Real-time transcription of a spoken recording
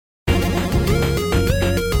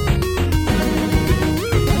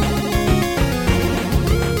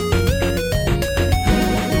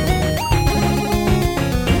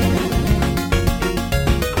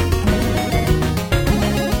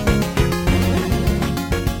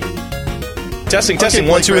Testing. Okay,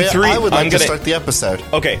 One, two, and three. I would like to start the episode.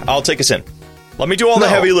 Okay, I'll take us in. Let me do all the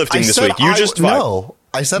heavy lifting this week. You just No,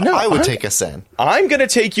 I said I would take us in. I'm going to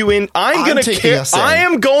take you in. I'm going to I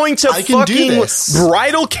am going to fucking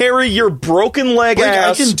bridal carry your broken leg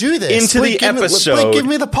ass I can do this. into the episode. Blake, give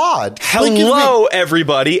me the pod. Hello,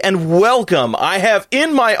 everybody, and welcome. I have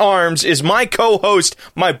in my arms is my co-host,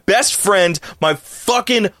 my best friend, my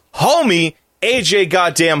fucking homie, AJ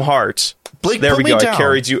Goddamn Hart. Blake, there we go. Down. I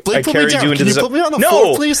carried you. Blake, I carried you into this. the. Put me on the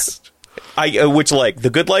floor, please. Which leg? The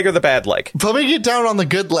good leg or the bad leg? Put me down on the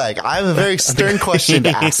good leg. I have a very stern question to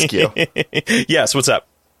ask you. Yes, what's up?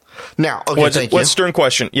 Now, okay, thank you. What stern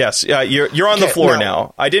question? Yes, you're on the floor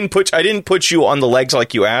now. I didn't put you on the legs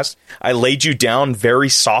like you asked. I laid you down very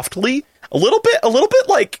softly, a little bit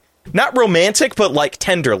like not romantic, but like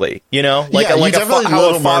tenderly. You know, like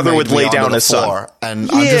how a father would lay down his son. And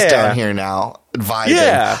I'm just down here now vibing.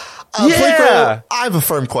 Yeah. Blake, I have a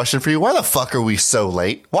firm question for you. Why the fuck are we so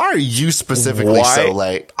late? Why are you specifically so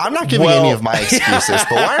late? I'm not giving any of my excuses,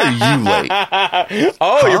 but why are you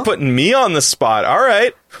late? You're putting me on the spot. All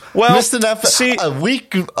right. Well, missed an episode, a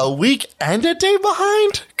week and a day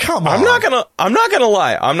behind? Come on. I'm not gonna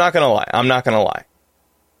lie.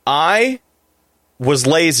 I was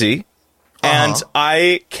lazy. And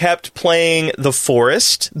I kept playing The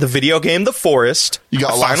Forest, the video game The Forest. You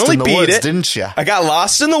got lost in the woods, didn't you? I got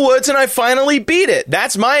lost in the woods and I finally beat it.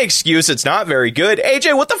 That's my excuse. It's not very good.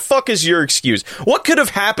 AJ, what the fuck is your excuse? What could have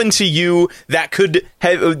happened to you that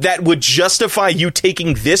would justify you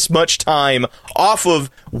taking this much time off of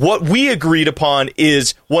what we agreed upon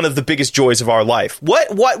is one of the biggest joys of our life? What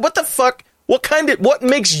the fuck? What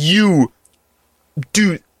makes you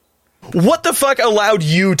do... What the fuck allowed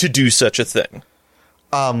you to do such a thing?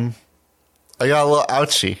 I got a little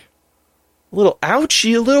ouchy. A little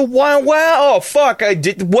ouchy? A little wow. Oh, fuck. I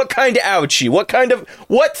did. What kind of ouchy? What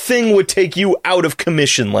thing would take you out of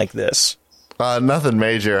commission like this? Nothing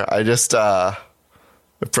major. I just,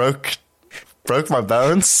 broke my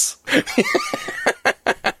bones.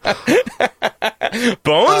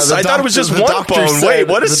 Bones? I thought it was just one bone. Wait,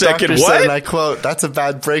 what a second. What? Said, and I quote, "That's a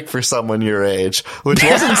bad break for someone your age," which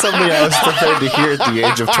wasn't something I was prepared to hear at the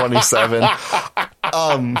age of 27.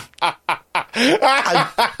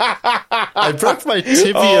 I broke my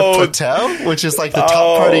tibia plateau, which is like the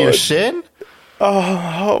top part of your shin.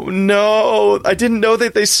 Oh, no. I didn't know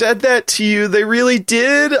that they said that to you. They really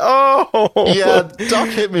did? Oh. Yeah, Doc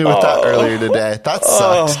hit me with that earlier today. That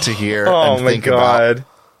sucked to hear and think about.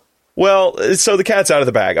 Well, so the cat's out of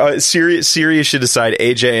the bag. Sirius should decide.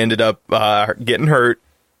 AJ ended up getting hurt.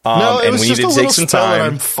 No, it and was we just needed a to little take some spell time. and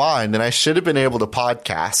I'm fine, and I should have been able to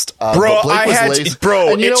podcast. Bro, but Blake was lazy.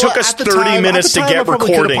 It took us 30 minutes to get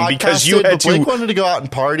recording because you had to. Blake wanted to go out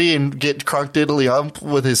and party and get crunk diddly ump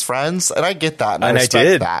with his friends, and I get that, and I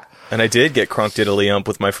respect that. And I did get crunk diddly ump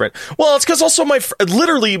with my friend. Well, it's because also my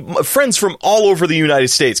friends from all over the United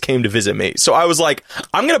States came to visit me. So I was like,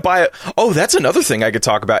 I'm going to buy it. Oh, that's another thing I could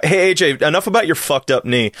talk about. Hey, AJ, enough about your fucked up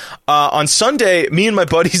knee. On Sunday, me and my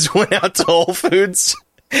buddies went out to Whole Foods.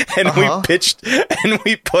 And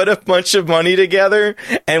we put a bunch of money together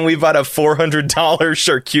and we bought a $400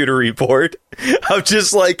 charcuterie board of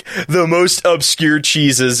just like the most obscure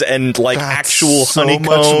cheeses and like actual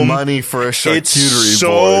honeycomb. So much money for a charcuterie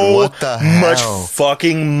board. What the hell? Much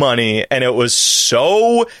fucking money. And it was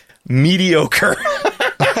so mediocre.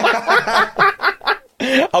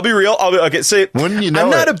 I'll be real. Okay, say wouldn't you know? I'm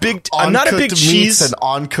not a big cheese and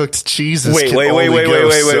uncooked cheeses. Wait.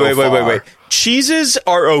 Cheeses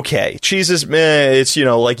are okay. Cheeses, it's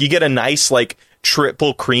like you get a nice like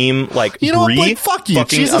triple cream like brie. What? Fuck you.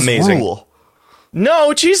 Cheeses amazing. Rule.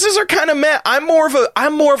 No, cheeses are kind of meh. I'm more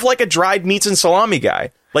of like a dried meats and salami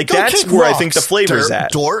guy. Like that's where I think the flavor's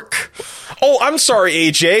at. Dork. Oh, I'm sorry,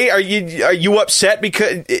 AJ. Are you upset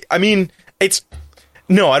because I mean it's.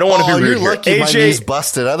 No, I don't want to be rude. You're lucky my knee's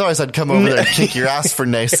busted. Otherwise, I'd come over there and kick your ass for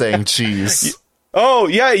naysaying cheese. Oh,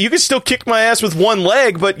 yeah, you can still kick my ass with one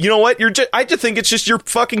leg, but you know what? I just think it's just you're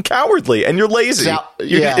fucking cowardly and you're lazy.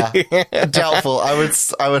 Doubtful. I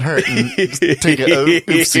would hurt and take an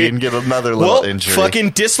oopsie and get another little injury.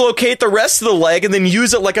 Fucking dislocate the rest of the leg and then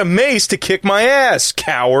use it like a mace to kick my ass,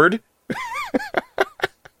 coward.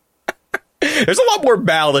 There's a lot more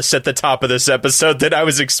malice at the top of this episode than I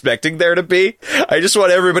was expecting there to be. I just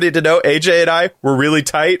want everybody to know AJ and I were really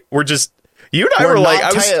tight. We're just... You and I were like...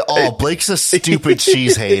 Not tight at all. Blake's a stupid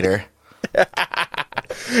cheese hater.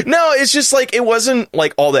 No, it's just like it wasn't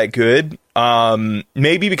like all that good.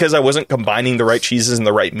 Maybe because I wasn't combining the right cheeses and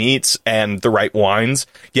the right meats and the right wines.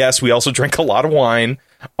 Yes, we also drank a lot of wine.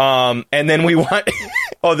 And then we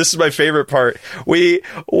Oh, this is my favorite part. We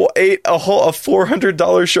ate a $400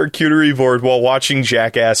 charcuterie board while watching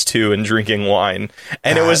Jackass 2 and drinking wine.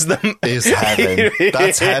 And it was is heaven.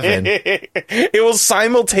 That's heaven. It was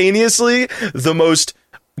simultaneously the most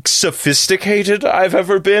sophisticated I've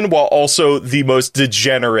ever been, while also the most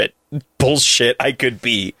degenerate bullshit I could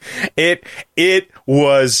be. It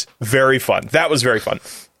was very fun. That was very fun.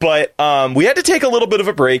 But we had to take a little bit of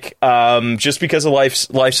a break just because of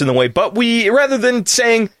life's in the way. But we, rather than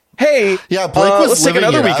saying, hey, yeah, Blake was let's take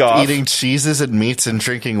another week off, eating cheeses and meats and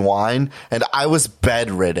drinking wine, and I was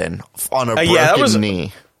bedridden on a broken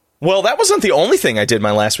knee. Well, that wasn't the only thing I did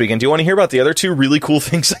my last weekend. Do you want to hear about the other two really cool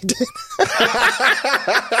things I did?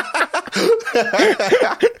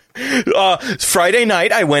 Friday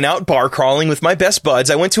night, I went out bar crawling with my best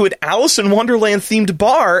buds. I went to an Alice in Wonderland themed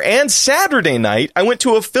bar, and Saturday night, I went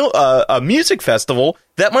to a music festival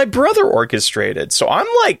that my brother orchestrated. So I'm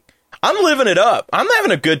living it up. I'm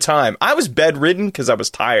having a good time. I was bedridden because I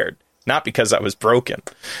was tired, not because I was broken.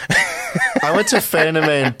 I went to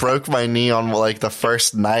Fanime and broke my knee on like the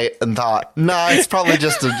first night and thought, nah, it's probably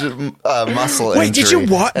just a muscle injury. Did you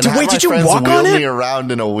walk? And did you walk on it? Me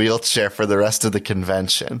around in a wheelchair for the rest of the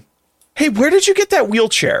convention. Hey, where did you get that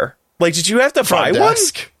wheelchair? Like, did you have to buy one?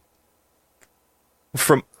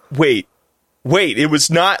 Wait, it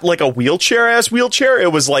was not like a wheelchair-ass wheelchair.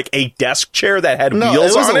 It was like a desk chair that had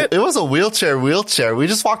wheels on it. It was a wheelchair. We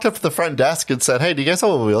just walked up to the front desk and said, hey, do you guys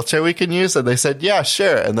have a wheelchair we can use? And they said, yeah,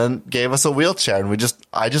 sure. And then gave us a wheelchair. And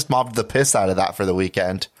I just mobbed the piss out of that for the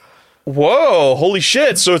weekend. Whoa, holy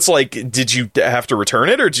shit. So it's like, did you have to return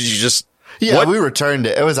it or did you just... Yeah, we returned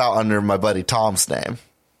it. It was out under my buddy Tom's name.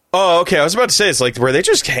 Oh, okay. I was about to say, it's like, were they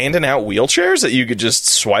just handing out wheelchairs that you could just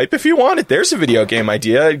swipe if you wanted? There's a video game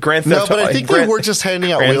idea. Grand Theft. No, but I think they were just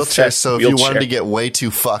handing out wheelchairs. So if you wanted to get way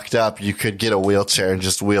too fucked up, you could get a wheelchair and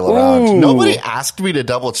just wheel around. Ooh. Nobody asked me to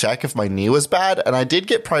double check if my knee was bad, and I did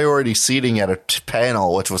get priority seating at a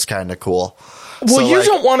panel, which was kind of cool. Well, so, you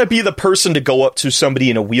don't want to be the person to go up to somebody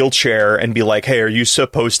in a wheelchair and be like, hey, are you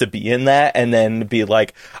supposed to be in that? And then be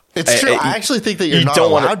like... It's true. I actually think that you're not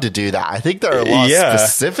allowed to do that. I think there are laws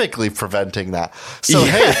specifically preventing that. So,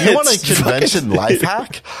 hey, if you want a convention life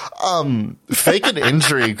hack, fake an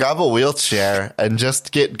injury, grab a wheelchair, and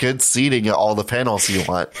just get good seating at all the panels you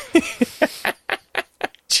want.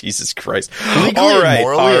 Jesus Christ. Legally and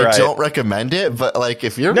morally, I don't recommend it, but like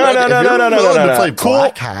if you're willing to play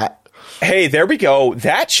Black Hat... Hey, there we go.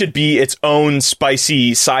 That should be its own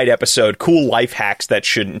spicy side episode. Cool life hacks that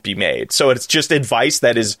shouldn't be made. So it's just advice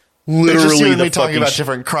that is literally the talking about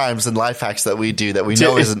different crimes and life hacks that we do that we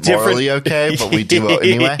know isn't morally okay, but we do it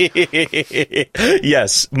anyway.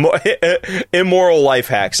 Yes, immoral life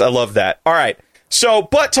hacks. I love that. All right. So,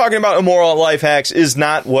 but talking about immoral life hacks is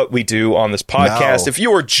not what we do on this podcast. No. If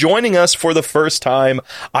you are joining us for the first time,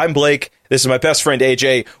 I'm Blake. This is my best friend,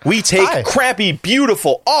 AJ. We take crappy,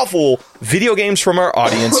 beautiful, awful video games from our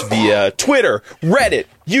audience via Twitter, Reddit,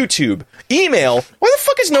 YouTube, email. Why the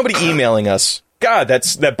fuck is nobody emailing us? God,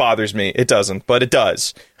 that bothers me. It doesn't, but it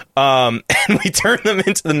does. And we turn them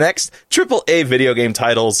into the next AAA video game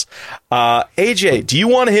titles. AJ, do you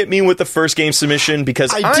want to hit me with the first game submission?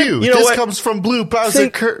 Because I do. This comes from Blue Bowser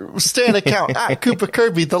Stan account at Koopa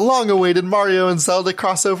Kirby. The long-awaited Mario and Zelda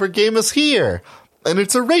crossover game is here. And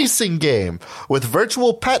it's a racing game with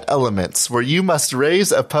virtual pet elements where you must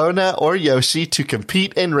raise Epona or Yoshi to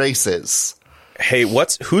compete in races. Hey,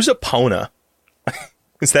 who's Epona?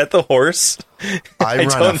 Is that the horse? I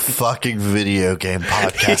run a fucking video game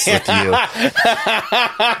podcast with you.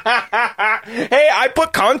 Hey, I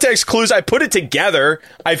put context clues. I put it together.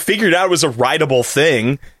 I figured out it was a rideable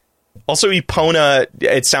thing. Also, Epona,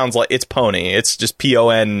 it sounds like it's pony. It's just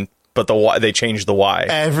P-O-N, but they changed the Y.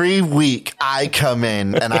 Every week I come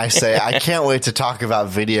in and I say, I can't wait to talk about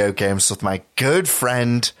video games with my good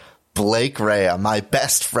friend, Blake Rea, my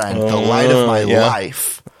best friend, the light of my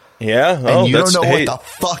life. Yeah. And you don't know what the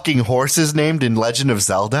fucking horse is named in Legend of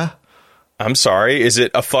Zelda? I'm sorry. Is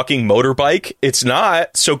it a fucking motorbike? It's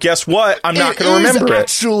not. So guess what? I'm not going to remember it.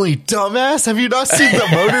 Actually, dumbass. Have you not seen the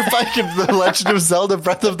motorbike in the Legend of Zelda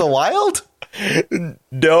Breath of the Wild?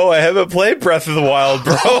 No, I haven't played Breath of the Wild,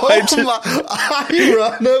 bro. I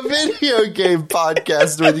run a video game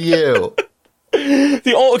podcast with you.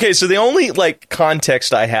 So the only like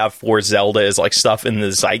context I have for Zelda is like stuff in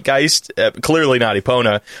the zeitgeist, clearly not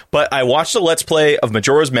Epona, but I watched a Let's Play of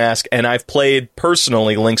Majora's Mask and I've played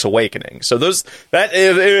personally Link's Awakening. So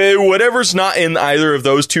whatever's not in either of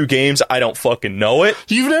those two games, I don't fucking know it.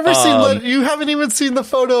 You've never seen you haven't even seen the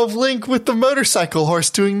photo of Link with the motorcycle horse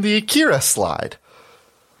doing the Akira slide.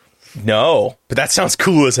 No, but that sounds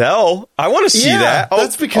cool as hell. I want to see that.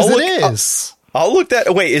 That's because it is. I'll look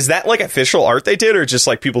that. Wait, is that like official art they did, or just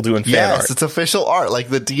like people doing fan art? Yes, it's official art, like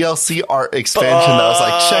the DLC art expansion. That was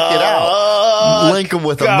like, check it out. Link him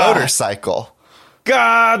with a motorcycle.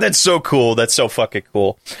 God, that's so cool. That's so fucking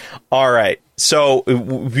cool. All right, so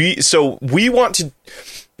we want to.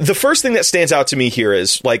 The first thing that stands out to me here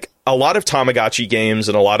is like a lot of Tamagotchi games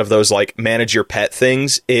and a lot of those like manage your pet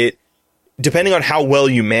things. It, depending on how well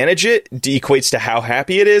you manage it, equates to how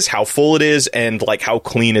happy it is, how full it is, and like how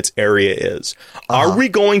clean its area is. Are we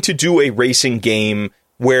going to do a racing game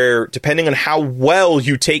where, depending on how well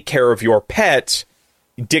you take care of your pet,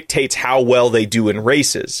 dictates how well they do in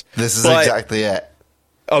races? This is exactly it.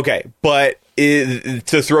 Okay, but to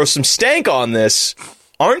throw some stank on this,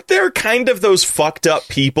 aren't there kind of those fucked up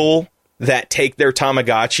people that take their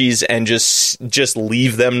Tamagotchis and just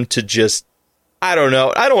leave them to just, I don't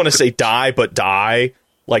know, I don't want to say die, but die,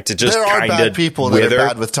 like to just kind of There are bad people that are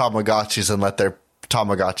bad with Tamagotchis and let their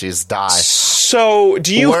Tamagotchis die. So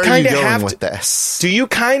do you kind of have with this? Do you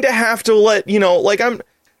kind of have to let, like I'm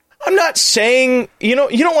not saying,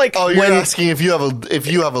 like, oh, you're asking if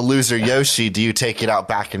you have a loser Yoshi, do you take it out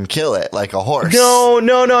back and kill it like a horse? No.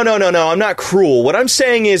 I'm not cruel. What I'm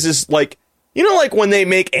saying is like, like when they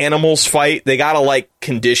make animals fight, they gotta like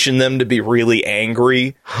condition them to be really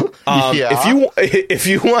angry. Yeah. If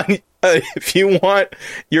you want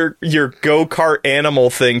your go-kart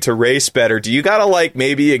animal thing to race better, do you gotta like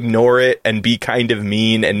maybe ignore it and be kind of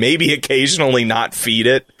mean and maybe occasionally not feed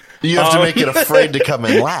it? You have to make it afraid to come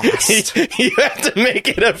in last. You have to make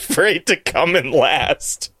it afraid to come in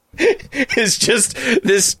last. It's just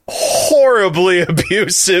this horribly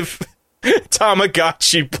abusive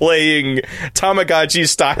Tamagotchi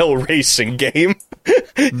style racing game.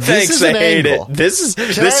 Thanks, I hate it. This is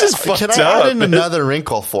fucked up. Can I add in another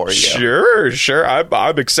wrinkle for you? Sure.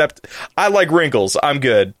 I accept. I like wrinkles. I'm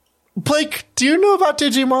good. Blake, do you know about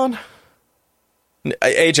Digimon?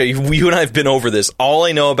 AJ, you and I have been over this. All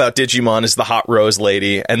I know about Digimon is the hot rose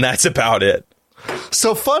lady, and that's about it.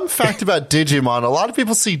 So, fun fact about Digimon, a lot of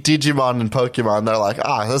people see Digimon and Pokemon, they're like,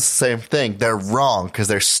 that's the same thing. They're wrong, because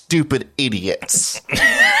they're stupid idiots.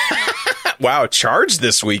 Wow, charge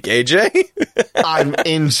this week, AJ. I'm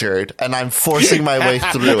injured, and I'm forcing my way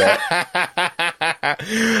through it.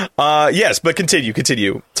 Yes, but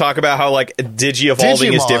continue. Talk about how, like,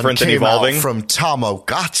 Digi-evolving is different than evolving. Out from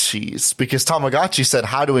Tamagotchis, because Tamagotchi said,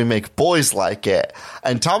 how do we make boys like it?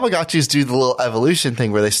 And Tamagotchis do the little evolution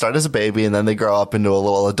thing where they start as a baby, and then they grow up into a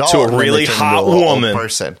little adult. To a really hot woman.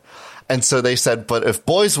 Person. And so they said, but if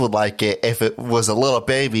boys would like it, if it was a little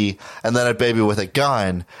baby, and then a baby with a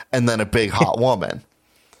gun, and then a big hot woman.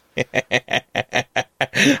 I'm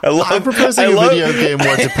proposing a video game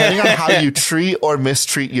where, depending on how you treat or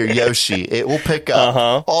mistreat your Yoshi, it will pick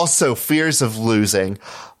up also fears of losing,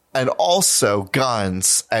 and also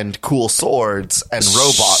guns and cool swords and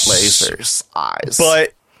robot lasers eyes.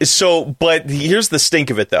 But here's the stink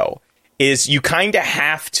of it, though, is you kind of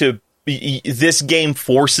have to. This game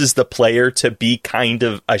forces the player to be kind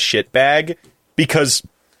of a shitbag, because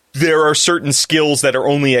there are certain skills that are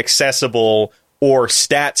only accessible, or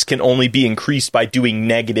stats can only be increased by doing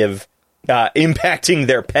negative, impacting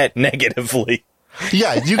their pet negatively.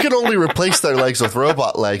 Yeah, you can only replace their legs with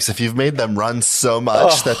robot legs if you've made them run so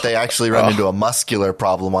much that they actually run into a muscular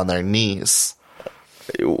problem on their knees.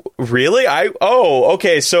 Really?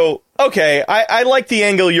 Okay. So, I like the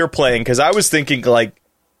angle you're playing, because I was thinking, like,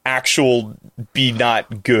 actual be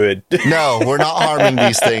not good. No, we're not harming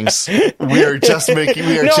these things. We are just making.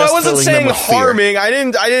 We are no, just I wasn't saying harming. Fear. I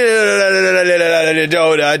didn't.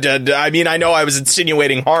 I mean, I know I was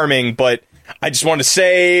insinuating harming, but I just want to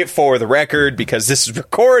say, for the record, because this is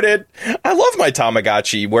recorded, I love my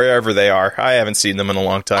Tamagotchi wherever they are. I haven't seen them in a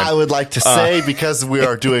long time. I would like to say, because we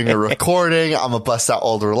are doing a recording, I'm a bust out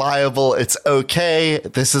old reliable. It's okay.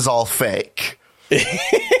 This is all fake.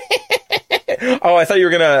 Oh, I thought you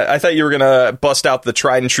were gonna bust out the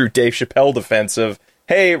tried and true Dave Chappelle defense of,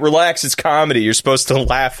 hey, relax, it's comedy. You're supposed to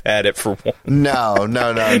laugh at it for once. No.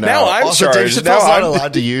 Now I'm also, charged. Dave Chappelle's not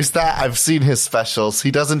allowed to use that. I've seen his specials.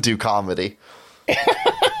 He doesn't do comedy.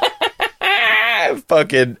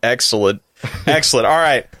 Fucking excellent. All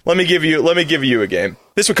right, let me give you a game.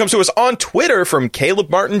 This one comes to us on Twitter from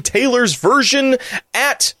Caleb Martin Taylor's version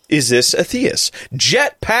at Is This Atheus?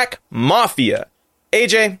 Jetpack Mafia.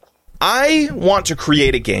 AJ, I want to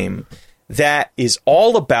create a game that is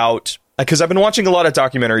all about, because I've been watching a lot of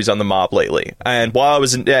documentaries on the mob lately, and while I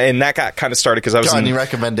was and that got kind of started because I was. Got any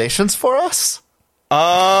recommendations for us?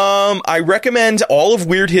 I recommend all of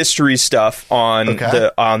Weird History stuff on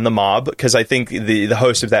the mob, because I think the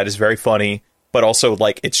host of that is very funny, but also,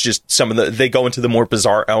 like, it's just they go into the more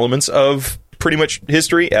bizarre elements of pretty much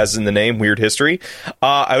history, as in the name, weird history.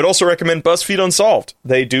 I would also recommend BuzzFeed Unsolved.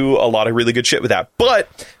 They do a lot of really good shit with that. But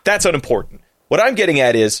that's unimportant. What I'm getting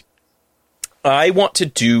at is I want to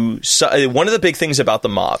do one of the big things about the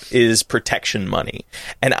mob is protection money.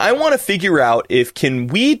 And I want to figure out can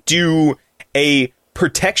we do a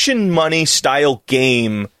protection money style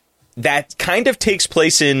game that kind of takes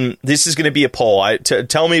place in, this is going to be a poll.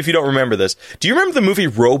 Tell me if you don't remember this. Do you remember the movie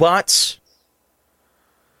Robots?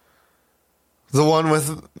 The one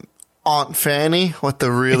with Aunt Fanny with the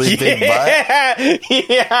really big butt?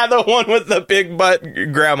 Yeah, the one with the big butt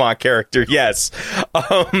grandma character, yes.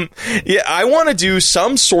 Yeah, I want to do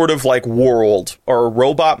some sort of like world or a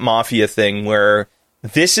robot mafia thing where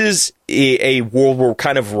this is a world where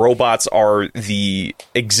kind of robots are the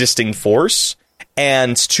existing force,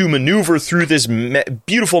 and to maneuver through this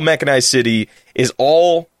beautiful mechanized city is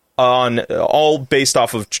all based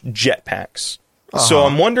off of jetpacks. So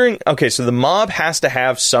I'm wondering, okay, so the mob has to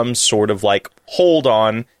have some sort of like hold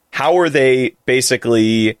on. How are they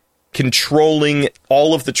basically controlling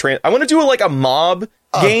all of the I want to do it like a mob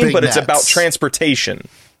game, but it's about transportation.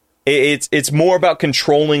 It's more about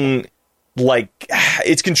controlling, like,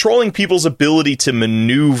 it's controlling people's ability to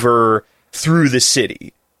maneuver through the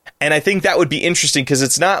city. And I think that would be interesting because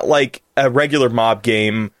it's not like a regular mob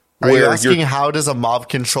game. Are you asking how does a mob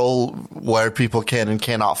control where people can and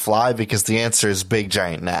cannot fly? Because the answer is big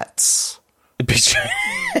giant nets.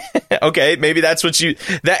 Okay, maybe that's what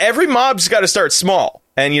every mob's got to start small.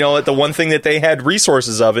 And you know what? The one thing that they had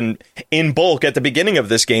resources of in bulk at the beginning of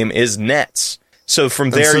this game is nets. So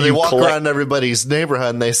from there, they walk around everybody's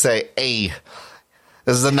neighborhood and they say, "Hey,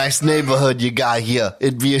 this is a nice neighborhood you got here.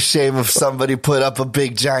 It'd be a shame if somebody put up a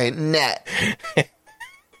big giant net."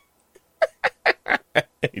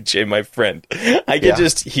 AJ, my friend, I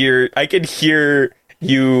could hear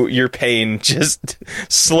your pain just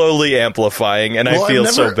slowly amplifying, and I feel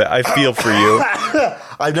so bad. I feel for you.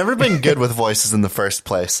 I've never been good with voices in the first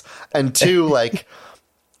place, and two, like,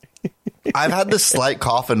 I've had this slight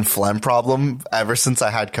cough and phlegm problem ever since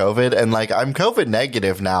I had COVID, and like I'm COVID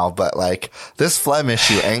negative now, but like this phlegm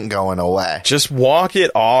issue ain't going away. Just walk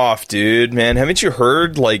it off, dude, man. Haven't you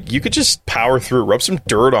heard? Like, you could just power through, rub some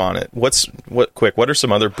dirt on it. What are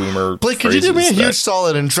some other boomer Blake, could you do me a huge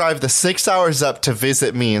solid and drive the 6 hours up to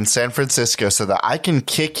visit me in San Francisco so that I can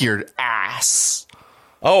kick your ass?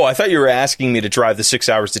 Oh, I thought you were asking me to drive the 6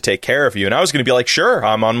 hours to take care of you, and I was going to be like, sure,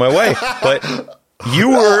 I'm on my way, but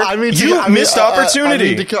you missed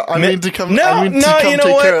opportunity. I mean to come take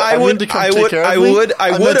care I would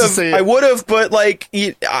have, but like,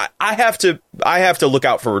 I have to look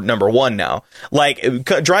out for number one now. Like,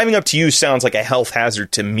 driving up to you sounds like a health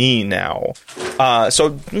hazard to me now.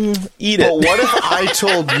 So eat it. But what if I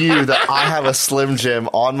told you that I have a Slim Jim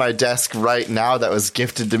on my desk right now that was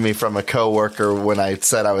gifted to me from a coworker when I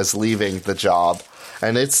said I was leaving the job,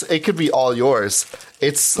 and it could be all yours.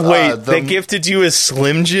 They gifted you a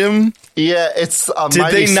Slim Jim? Yeah, it's a Did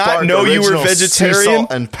Mighty they not Spark know you were vegetarian? Sea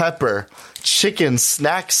salt and pepper chicken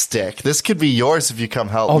snack stick. This could be yours if you come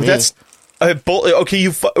help me. That's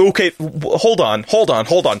okay. Hold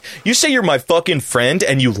on. You say you're my fucking friend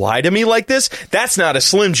and you lie to me like this? That's not a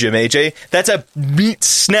Slim Jim, AJ. That's a meat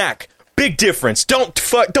snack. Big difference. Don't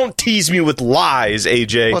tease me with lies,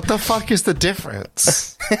 AJ. What the fuck is the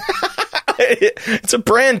difference? It's a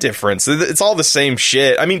brand difference. It's all the same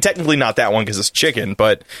shit. I mean, technically not that one because it's chicken,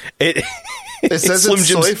 but it says it's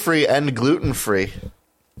soy-free and gluten-free.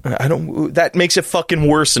 That makes it fucking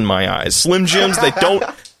worse in my eyes. Slim Jims,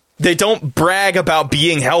 they don't brag about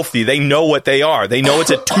being healthy. They know what they are. They know it's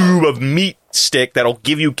a tube of meat stick that'll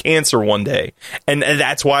give you cancer one day. And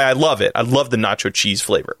that's why I love it. I love the nacho cheese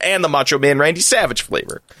flavor and the Macho Man Randy Savage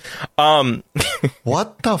flavor.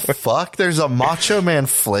 What the fuck? There's a Macho Man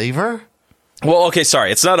flavor? Well, okay,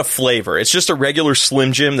 sorry. It's not a flavor. It's just a regular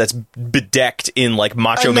Slim Jim that's bedecked in, like,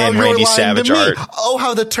 Macho Man Randy Savage art. Oh,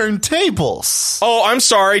 how the turntables. Oh, I'm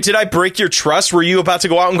sorry. Did I break your trust? Were you about to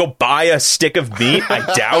go out and go buy a stick of meat?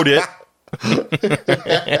 I doubt it.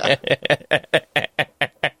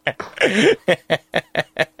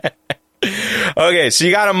 Okay, so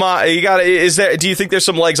you got do you think there's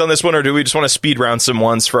some legs on this one, or do we just want to speed round some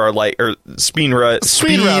ones for our speed round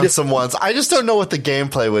some ones? I just don't know what the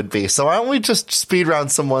gameplay would be, so why don't we just speed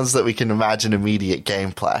round some ones that we can imagine immediate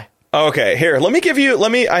gameplay? Okay, here,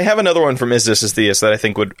 I have another one from Is This Is Theus that I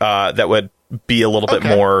think would be a little bit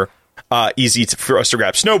more easy for us to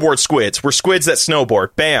grab. Snowboard squids. We're squids that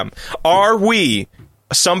snowboard. Bam. Are we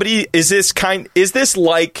is this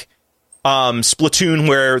like Splatoon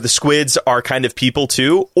where the squids are kind of people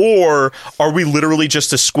too, or are we literally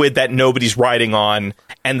just a squid that nobody's riding on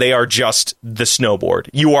and they are just the snowboard?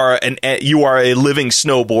 You are a living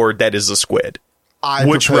snowboard that is a squid.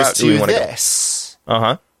 Which route do you want to go?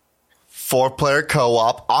 Uh-huh. 4-player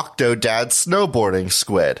co-op Octodad snowboarding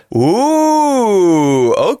squid.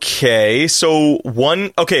 Ooh, okay. So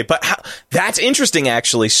that's interesting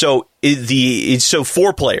actually. So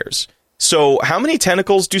 4 players. So how many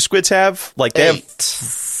tentacles do squids have? Like they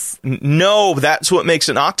 8. No, that's what makes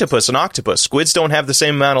an octopus an octopus. Squids don't have the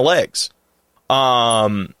same amount of legs.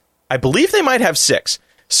 I believe they might have 6.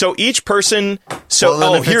 So each person.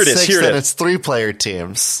 So here it is. Here it is. It's 3-player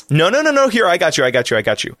teams. No. Here, I got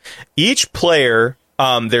you. Each player.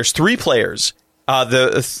 There's 3 players.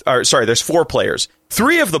 There's 4 players.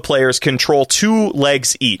 3 of the players control 2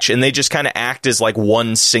 legs each, and they just kind of act as like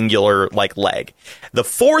one singular like leg. The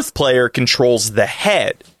 4th player controls the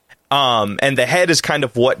head, and the head is kind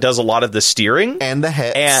of what does a lot of the steering and the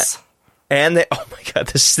hips. Oh my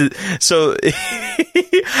god! So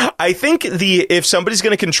I think if somebody's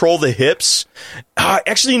going to control the hips,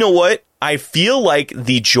 actually, you know what? I feel like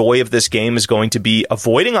the joy of this game is going to be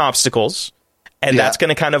avoiding obstacles, and that's going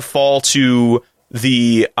to kind of fall to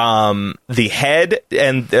the head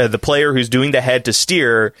and the player who's doing the head to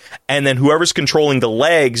steer, and then whoever's controlling the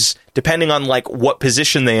legs, depending on like what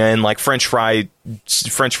position they're in, like French fry. What's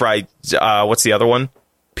the other one?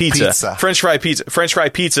 Pizza. French fry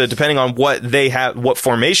pizza, depending on what they have, what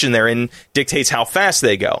formation they're in, dictates how fast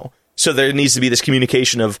they go. So there needs to be this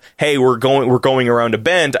communication of, hey, we're going around a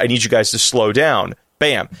bend. I need you guys to slow down.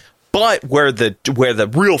 Bam. But where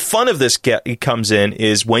the real fun of this comes in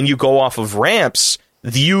is when you go off of ramps,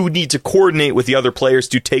 you need to coordinate with the other players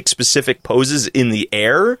to take specific poses in the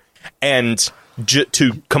air and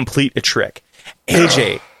to complete a trick.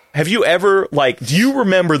 AJ, have you ever, do you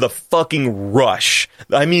remember the fucking rush?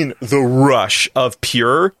 I mean, the rush of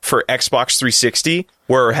Pure for Xbox 360,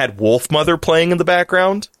 where it had Wolfmother playing in the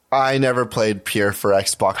background? I never played Pure for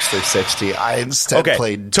Xbox 360. I instead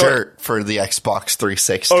played Dirt for the Xbox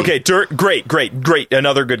 360. Okay, Dirt, great.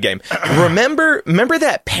 Another good game. Remember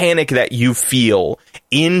that panic that you feel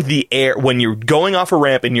in the air when you're going off a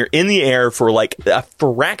ramp and you're in the air for like a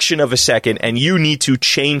fraction of a second and you need to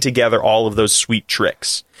chain together all of those sweet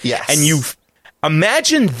tricks. Yes. And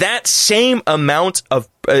imagine that same amount of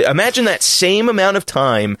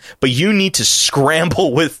time, but you need to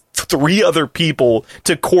scramble with 3 other people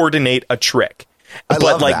to coordinate a trick. I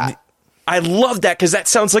love that. I love that because that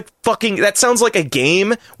sounds like a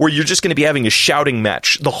game where you're just going to be having a shouting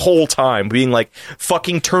match the whole time, being like,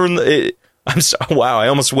 fucking wow, I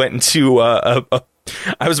almost went into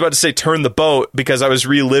I was about to say turn the boat because I was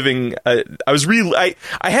reliving. I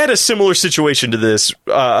had a similar situation to this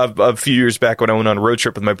a few years back when I went on a road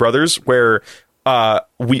trip with my brothers, where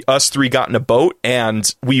us 3 got in a boat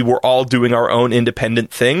and we were all doing our own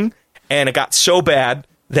independent thing, and it got so bad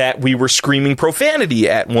that we were screaming profanity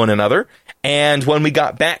at one another. And when we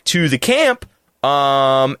got back to the camp,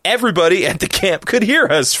 everybody at the camp could hear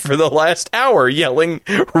us for the last hour yelling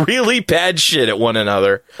really bad shit at one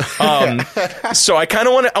another. So I kind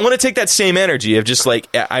of want to take that same energy of just like,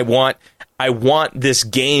 I want this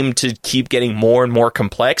game to keep getting more and more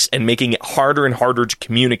complex and making it harder and harder to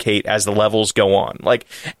communicate as the levels go on. Like,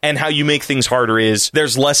 and how you make things harder is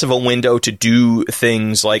there's less of a window to do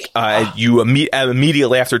things like, you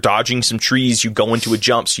immediately after dodging some trees, you go into a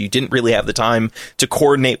jump. So you didn't really have the time to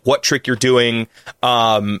coordinate what trick you're doing.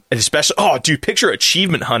 And especially, picture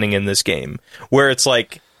achievement hunting in this game where it's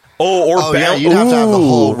like, yeah, you'd have to have the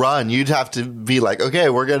whole run. You'd have to be like,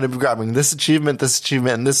 okay, we're going to be grabbing this achievement,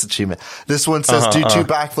 and this achievement. This one says do 2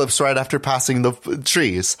 backflips right after passing the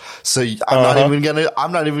trees. So I'm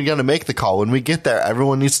not even gonna make the call. When we get there,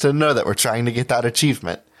 everyone needs to know that we're trying to get that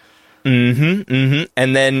achievement. And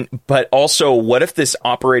then, but also, what if this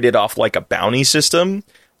operated off like a bounty system,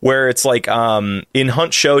 where it's like, in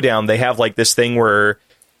Hunt Showdown, they have like this thing where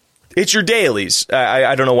it's your dailies.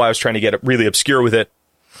 I don't know why I was trying to get really obscure with it.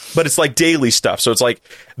 But it's like daily stuff. So it's like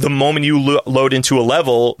the moment you load into a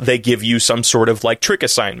level, they give you some sort of like trick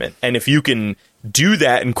assignment. And if you can do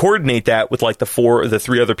that and coordinate that with like the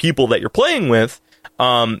 3 other people that you're playing with,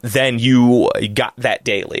 then you got that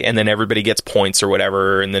daily. And then everybody gets points or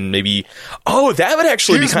whatever. And then maybe, that would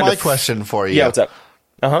actually be kind of... Here's my question for you. Yeah, what's up?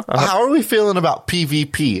 How are we feeling about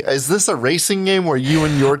PvP? Is this a racing game where you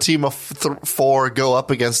and your team of 4 go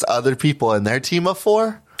up against other people and their team of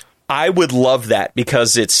 4? I would love that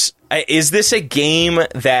because is this a game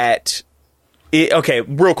that... Okay,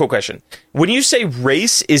 real quick question. When you say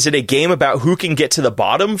race, is it a game about who can get to the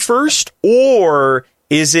bottom first? Or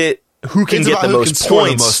is it who can It's get about the who can most score the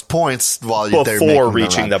points most points while they're before making the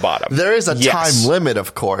reaching run. the bottom. There is a Yes. time limit,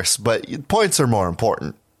 of course, but points are more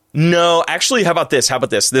important. No, actually, how about this?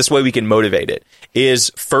 This way we can motivate it.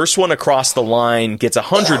 Is first one across the line gets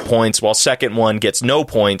 100 points, while second one gets no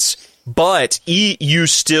points, but you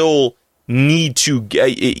still need to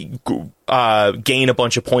gain a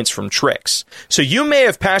bunch of points from tricks. So you may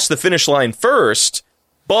have passed the finish line first,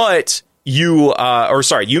 but you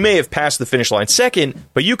may have passed the finish line second,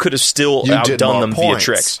 but you could have still You did outdone more them points.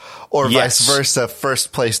 via tricks. Or Yes. vice versa.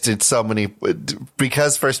 First place did so many,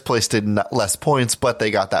 because first place did less points, but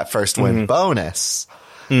they got that first win bonus.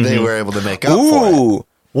 They were able to make up for it. Ooh.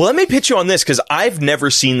 Well, let me pitch you on this, because I've never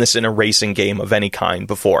seen this in a racing game of any kind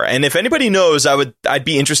before. And if anybody knows, I'd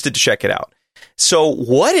be interested to check it out. So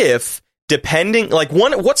what if,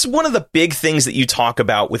 what's one of the big things that you talk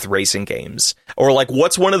about with racing games? Or like,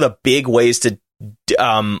 what's one of the big ways to,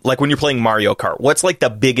 like when you're playing Mario Kart, what's like the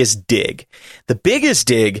biggest dig? The biggest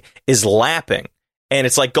dig is lapping. And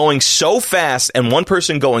it's like going so fast and one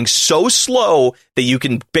person going so slow that you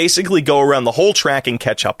can basically go around the whole track and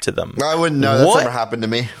catch up to them. I wouldn't know. That's never happened to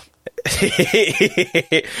me.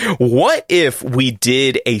 What if we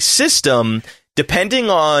did a system depending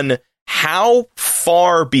on how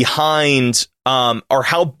far behind or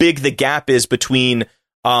how big the gap is between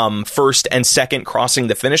first and second crossing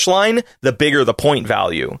the finish line, the bigger the point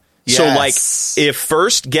value. Yes. So like if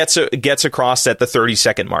first gets across at the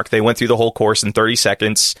 30-second mark, they went through the whole course in 30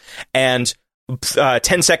 seconds, and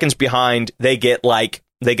 10 seconds behind, they get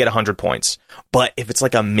 100 points. But if it's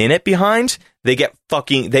like a minute behind, they get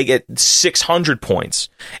 600 points.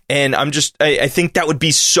 And I think that would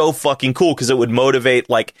be so fucking cool, because it would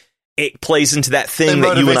motivate, like, it plays into that thing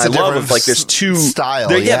that you and I love of like there's two style.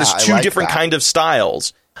 There's two like different that. kind of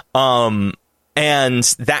styles. And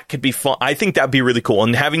that could be fun. I think that'd be really cool.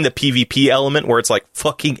 And having the PvP element where it's like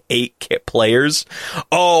fucking 8 players.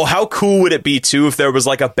 Oh, how cool would it be too if there was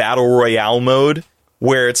like a battle royale mode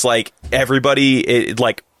where it's like everybody,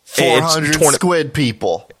 like 400 squid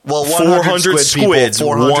people. Well, 400 squids,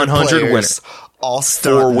 people, 400 100 players, winners. all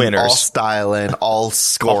stunting, 4 winners. all styling, all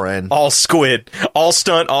scoring. all squid, all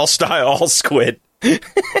stunt, all style, all squid. But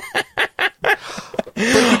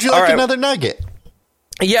would you like another nugget?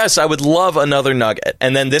 Yes, I would love another nugget.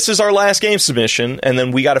 And then this is our last game submission, and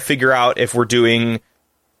then we got to figure out if we're doing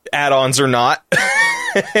add-ons or not.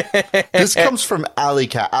 This comes from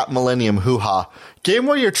Alleycat at Millennium Hoo Ha. Game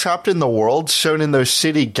where you're trapped in the world, shown in those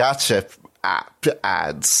shitty gacha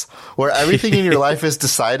ads, where everything in your life is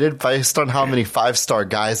decided based on how many 5-star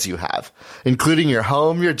guys you have, including your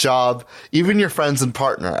home, your job, even your friends and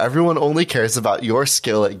partner. Everyone only cares about your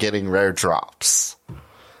skill at getting rare drops.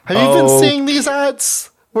 Have you been seeing these ads?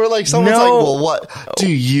 Where like someone's like, well, what? Do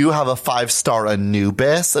you have a 5-star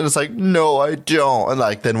Anubis? And it's like, no, I don't. And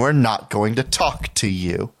like, then we're not going to talk to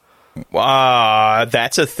you.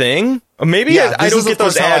 That's a thing? Maybe Yeah, I this don't is, get of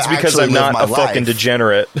course, those how I ads because actually I'm live not my a fucking life.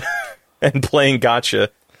 degenerate and playing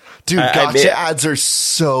gotcha. Dude, gotcha ads are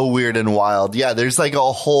so weird and wild. Yeah, there's like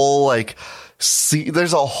a whole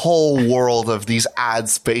there's a whole world of these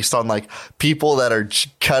ads based on like people that are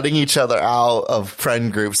cutting each other out of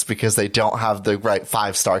friend groups because they don't have the right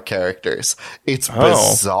 5-star characters. It's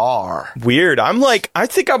bizarre. Weird. I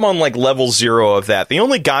think I'm on like level 0 of that. The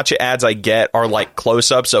only gotcha ads I get are like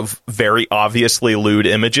close-ups of very obviously lewd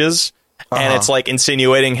images. And it's like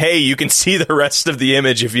insinuating, hey, you can see the rest of the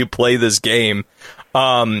image if you play this game. So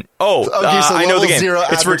I know the game. 0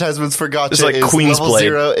 advertisements for gotcha it's like is Queen's level Blade.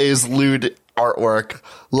 0 is lewd artwork.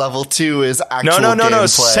 Level 2 is actual gameplay. Level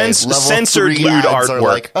censored 3 lewd ads are artwork.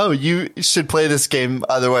 like, oh, you should play this game,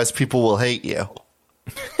 otherwise people will hate you.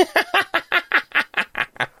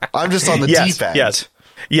 I'm just on the deep end.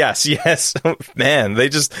 Yes. Man, they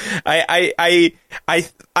just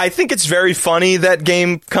I think it's very funny that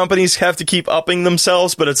game companies have to keep upping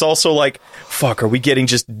themselves, but it's also like, fuck, are we getting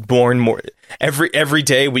just more and more every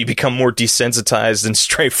day we become more desensitized and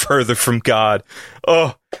stray further from God.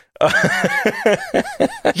 Oh.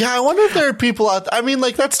 Yeah, I wonder if there are people out there. I mean,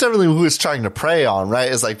 like, that's definitely who it's trying to prey on,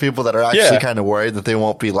 right? Is like people that are actually kind of worried that they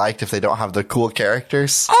won't be liked if they don't have the cool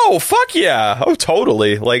characters. Oh, fuck yeah. Oh,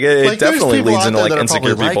 totally. Like, it definitely leads into like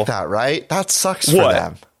insecure people. Like that, right? That sucks for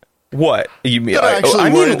them. What? You mean? They're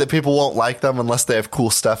actually worried that people won't like them unless they have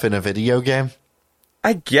cool stuff in a video game.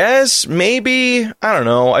 I guess, maybe, I don't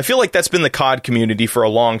know. I feel like that's been the COD community for a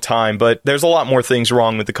long time, but there's a lot more things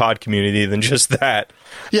wrong with the COD community than just that.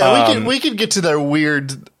 Yeah, we could get to their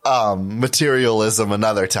weird materialism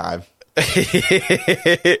another time.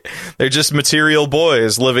 They're just material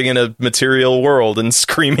boys living in a material world and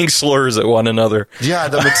screaming slurs at one another. Yeah,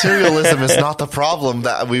 the materialism is not the problem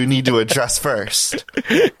that we need to address first.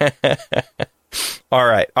 All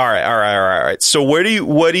right. So what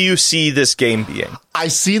do you see this game being? I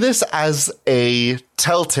see this as a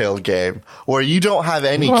Telltale game where you don't have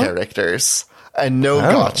any characters and no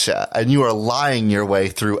gotcha, and you are lying your way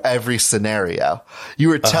through every scenario. You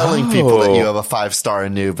are telling people that you have a 5-star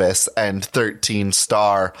Anubis and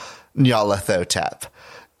 13-star Nyarlathotep.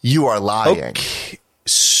 You are lying. Okay.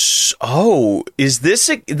 Is this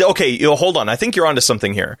okay, hold on. I think you're onto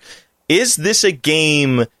something here. Is this a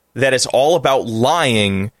game that is all about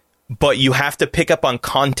lying, but you have to pick up on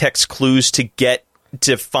context clues to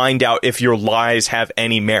find out if your lies have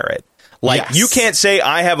any merit? Like, you can't say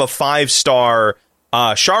I have a 5-star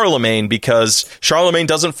Charlemagne because Charlemagne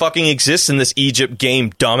doesn't fucking exist in this Egypt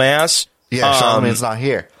game, dumbass. Yeah, Charlemagne's not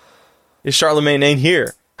here. Charlemagne ain't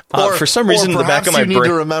here. For some reason, in the back of my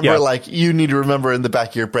brain, you need to remember in the back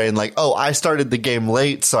of your brain, like, oh, I started the game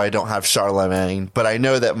late, so I don't have Charlemagne, but I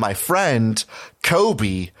know that my friend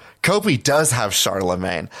Kobe does have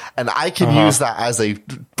Charlemagne, and I can use that as a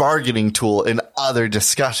bargaining tool in other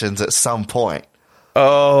discussions at some point.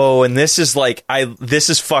 Oh, and this is this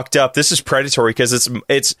is fucked up. This is predatory because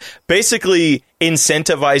it's basically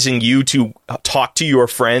incentivizing you to talk to your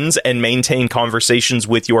friends and maintain conversations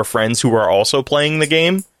with your friends who are also playing the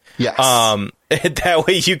game. Yes. That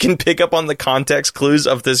way you can pick up on the context clues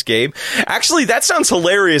of this game. Actually, that sounds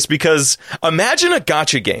hilarious because imagine a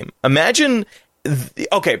gacha game. Imagine,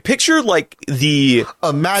 picture like the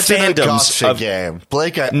Imagine a gacha game.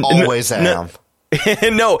 Blake, I always am.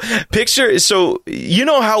 No, picture, so you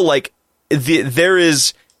know how like there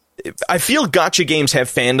is, I feel gacha games have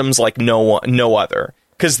fandoms like no other.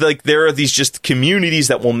 Because like there are these just communities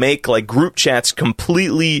that will make like group chats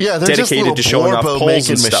completely dedicated to showing off polls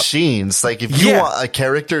and stuff. Machines. Like if you want a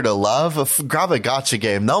character to love, grab a gacha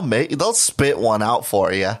game. They'll spit one out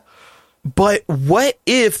for you. But what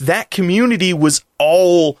if that community was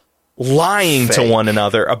all lying to one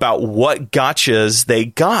another about what gachas they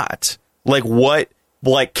got? Like what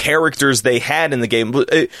characters they had in the game.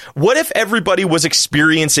 What if everybody was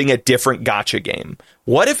experiencing a different gacha game?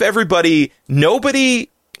 What if nobody?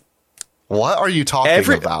 What are you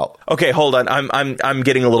talking about? Okay, hold on. I'm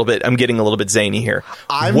getting a little bit zany here.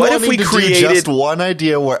 What if we created just one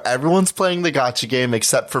idea where everyone's playing the gacha game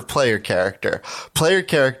except for player character? Player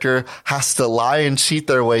character has to lie and cheat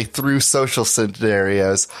their way through social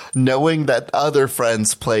scenarios, knowing that other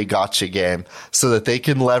friends play gacha game, so that they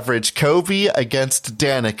can leverage Kobe against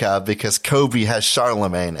Danica because Kobe has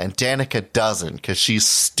Charlemagne and Danica doesn't because she's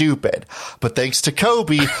stupid. But thanks to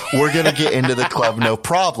Kobe, we're gonna get into the club no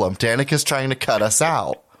problem. Danica's trying to cut us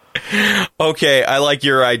out. Okay, I like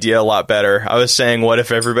your idea a lot better. I was saying, what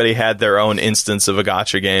if everybody had their own instance of a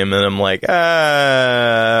gacha game? And I'm like,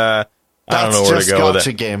 I don't know where to go with it. That's just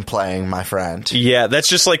gacha game playing, my friend. Yeah, that's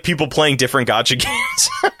just like people playing different gacha games.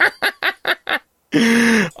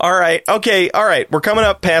 All right. We're coming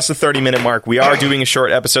up past the 30-minute mark. We are doing a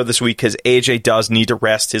short episode this week because AJ does need to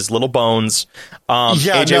rest his little bones.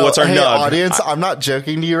 AJ, what's our nug? Audience, I'm not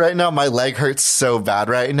joking to you right now. My leg hurts so bad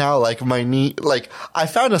right now. Like my knee, I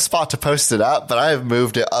found a spot to post it up, but I have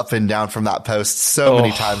moved it up and down from that post so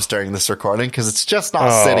many times during this recording because it's just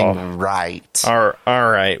not sitting right. All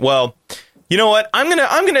right. Well, you know what? I'm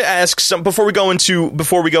gonna ask some before we go into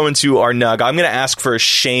our nug. I'm gonna ask for a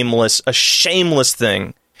shameless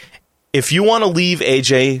thing. If you want to leave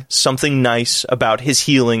AJ something nice about his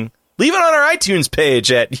healing, leave it on our iTunes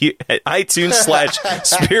page at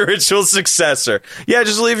iTunes/spiritual successor. Yeah,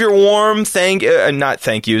 just leave your warm not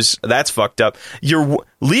thank yous. That's fucked up.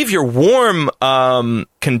 Leave your warm not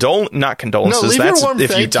condolences. No, leave that's your warm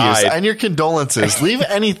if thank you died. Yous and your condolences. Leave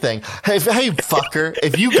anything. Hey, fucker,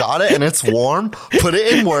 if you got it and it's warm, put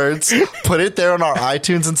it in words. Put it there on our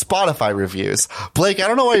iTunes and Spotify reviews. Blake, I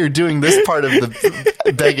don't know why you're doing this part of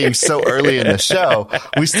the begging so early in the show.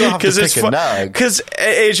 We still have to pick a nug. Because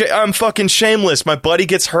AJ, I'm fucking shameless. My buddy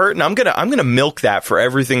gets hurt, and I'm gonna milk that for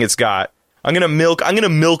everything it's got. I'm gonna milk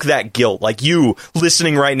that guilt. Like you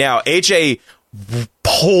listening right now, AJ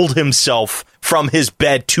pulled himself from his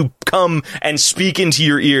bed to come and speak into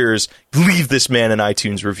your ears. Leave this man an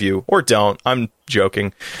iTunes review, or don't. I'm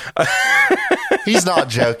joking. He's not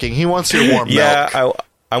joking. He wants your warm milk. Yeah,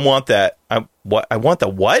 I want that. I want the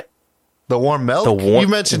what? The warm milk? You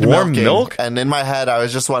mentioned warm milk? And in my head, I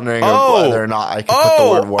was just wondering whether or not I could put the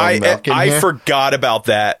word warm milk in here. I forgot about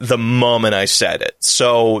that the moment I said it.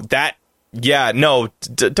 So that, yeah, no,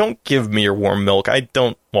 don't give me your warm milk. I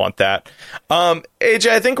don't want that. AJ,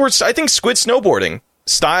 I think squid snowboarding.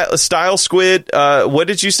 style squid. What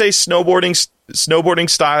did you say? Snowboarding,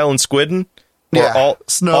 style, and squidding. Or all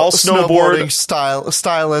snowboarding style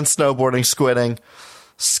and snowboarding, squidding,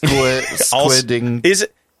 squidding. Is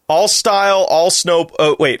it all style, all snow?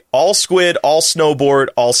 All squid, all snowboard,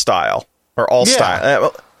 all style, or all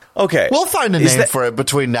style? Okay, we'll find a name for it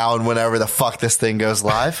between now and whenever the fuck this thing goes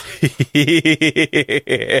live.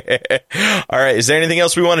 All right. Is there anything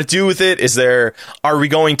else we want to do with it? Are we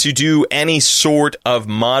going to do any sort of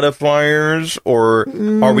modifiers, or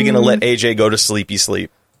are we going to let AJ go to sleepy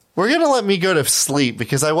sleep? We're going to let me go to sleep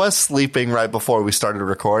because I was sleeping right before we started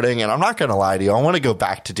recording, and I'm not going to lie to you. I want to go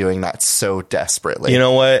back to doing that so desperately. You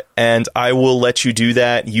know what? And I will let you do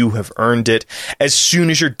that. You have earned it. As soon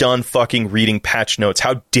as you're done fucking reading patch notes,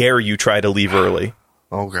 how dare you try to leave early?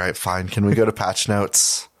 Oh, great. Fine. Can we go to patch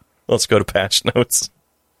notes? Let's go to patch notes.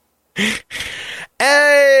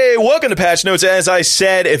 Hey, welcome to patch notes. As I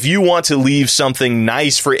said, if you want to leave something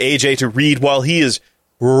nice for AJ to read while he is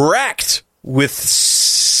racked with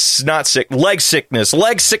leg sickness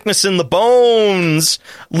in the bones,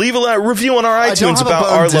 leave a review on our iTunes about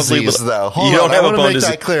our lovely. Though. Hold on, I want to make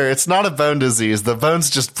that clear. It's not a bone disease. The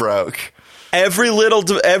bones just broke. Every little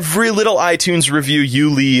iTunes review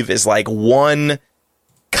you leave is like one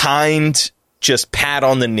kind, just pat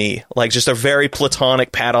on the knee, like just a very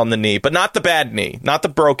platonic pat on the knee, but not the bad knee, not the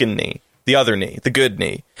broken knee, the other knee, the good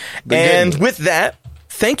knee. With that,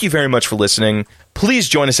 thank you very much for listening. Please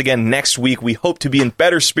join us again next week. We hope to be in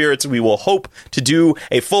better spirits. We will hope to do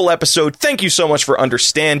a full episode. Thank you so much for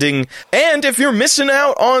understanding. And if you're missing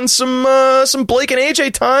out on some Blake and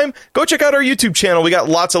AJ time, go check out our YouTube channel. We got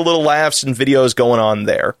lots of little laughs and videos going on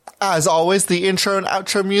there. As always, the intro and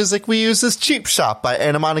outro music we use is Cheap Shop by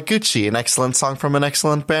Anna Monoguchi, an excellent song from an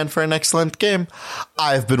excellent band for an excellent game.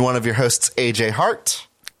 I've been one of your hosts, AJ Hart.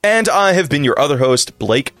 And I have been your other host,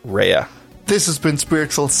 Blake Rea. This has been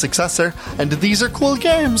Spiritual Successor, and these are cool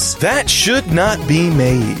games that should not be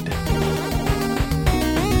made.